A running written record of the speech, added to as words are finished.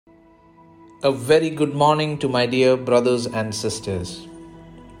A very good morning to my dear brothers and sisters.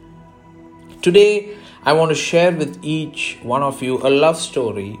 Today, I want to share with each one of you a love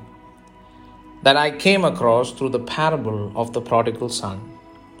story that I came across through the parable of the prodigal son.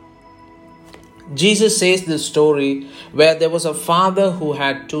 Jesus says this story where there was a father who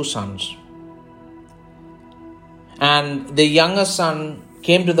had two sons. And the younger son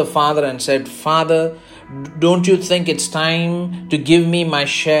came to the father and said, "Father, don't you think it's time to give me my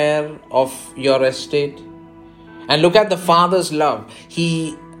share of your estate?" And look at the father's love.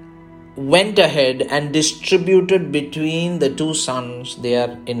 He went ahead and distributed between the two sons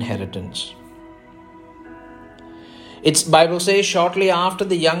their inheritance. Its Bible says shortly after,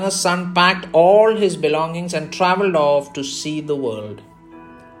 the younger son packed all his belongings and traveled off to see the world.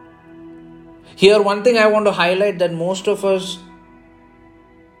 Here, one thing I want to highlight, that most of us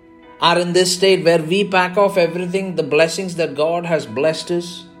are in this state where we pack off everything, the blessings that God has blessed us,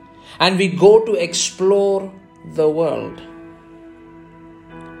 and we go to explore the world.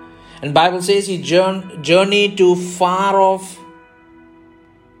 And Bible says he journeyed to far off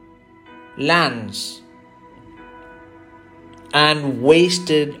lands and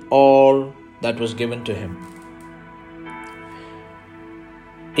wasted all that was given to him.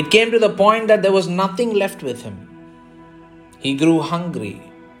 It came to the point that there was nothing left with him. He grew hungry.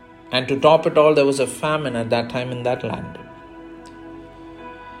 And to top it all, there was a famine at that time in that land.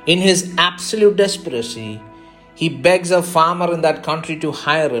 In his absolute desperation, he begs a farmer in that country to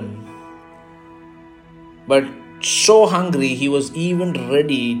hire him. But so hungry, he was even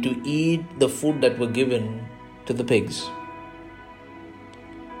ready to eat the food that were given to the pigs.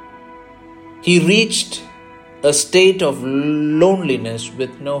 He reached a state of loneliness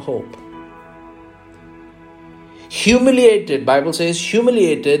with no hope. Humiliated, Bible says,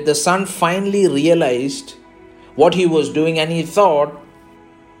 the son finally realized what he was doing, and he thought,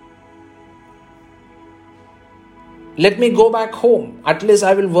 let me go back home. At least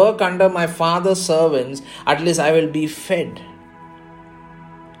I will work under my father's servants. At least I will be fed.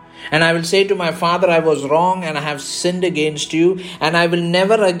 And I will say to my father, I was wrong and I have sinned against you, and I will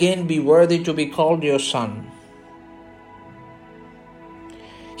never again be worthy to be called your son.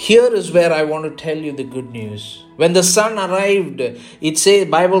 Here is where I want to tell you the good news. When the son arrived,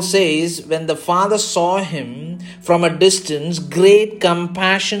 Bible says, when the father saw him from a distance, great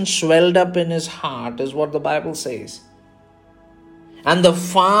compassion swelled up in his heart, is what the Bible says. And the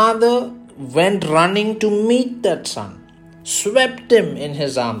father went running to meet that son, swept him in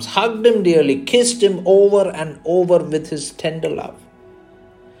his arms, hugged him dearly, kissed him over and over with his tender love.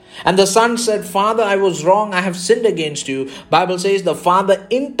 And the son said, "Father, I was wrong. I have sinned against you." Bible says the father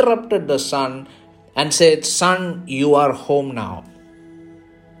interrupted the son and said, "Son, you are home now."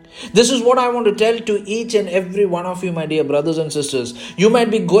 This is what I want to tell to each and every one of you, my dear brothers and sisters. You might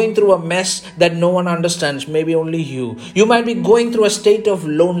be going through a mess that no one understands, maybe only you. You might be going through a state of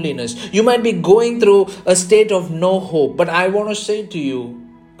loneliness. You might be going through a state of no hope. But I want to say to you,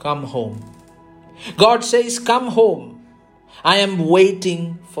 come home. God says, come home. I am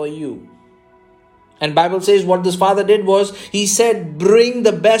waiting for you. And Bible says what this father did was, he said, "Bring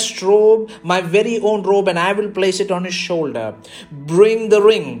the best robe, my very own robe, and I will place it on his shoulder. Bring the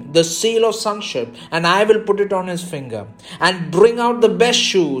ring, the seal of sonship, and I will put it on his finger. And bring out the best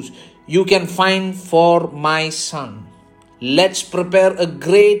shoes you can find for my son. Let's prepare a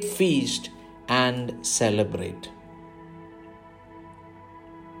great feast and celebrate."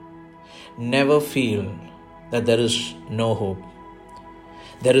 Never feel that there is no hope.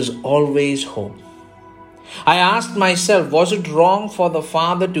 There is always hope. I asked myself, was it wrong for the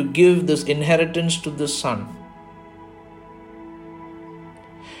father to give this inheritance to the son?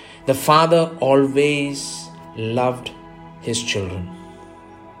 The father always loved his children.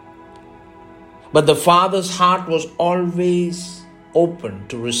 But the father's heart was always open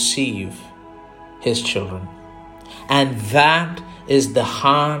to receive his children. And that is the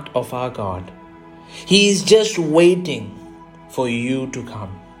heart of our God. He is just waiting for you to come.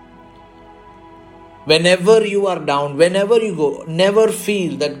 Whenever you are down, whenever you go, never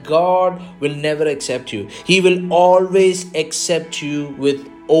feel that God will never accept you. He will always accept you with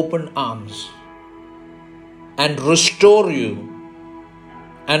open arms and restore you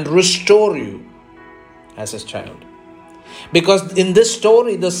as his child. Because in this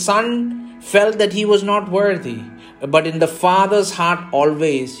story, the son felt that he was not worthy, but in the father's heart,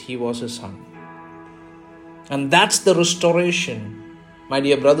 always he was his son. And that's the restoration, my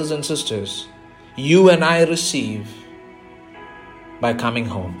dear brothers and sisters, you and I receive by coming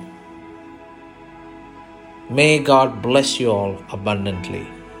home. May God bless you all abundantly.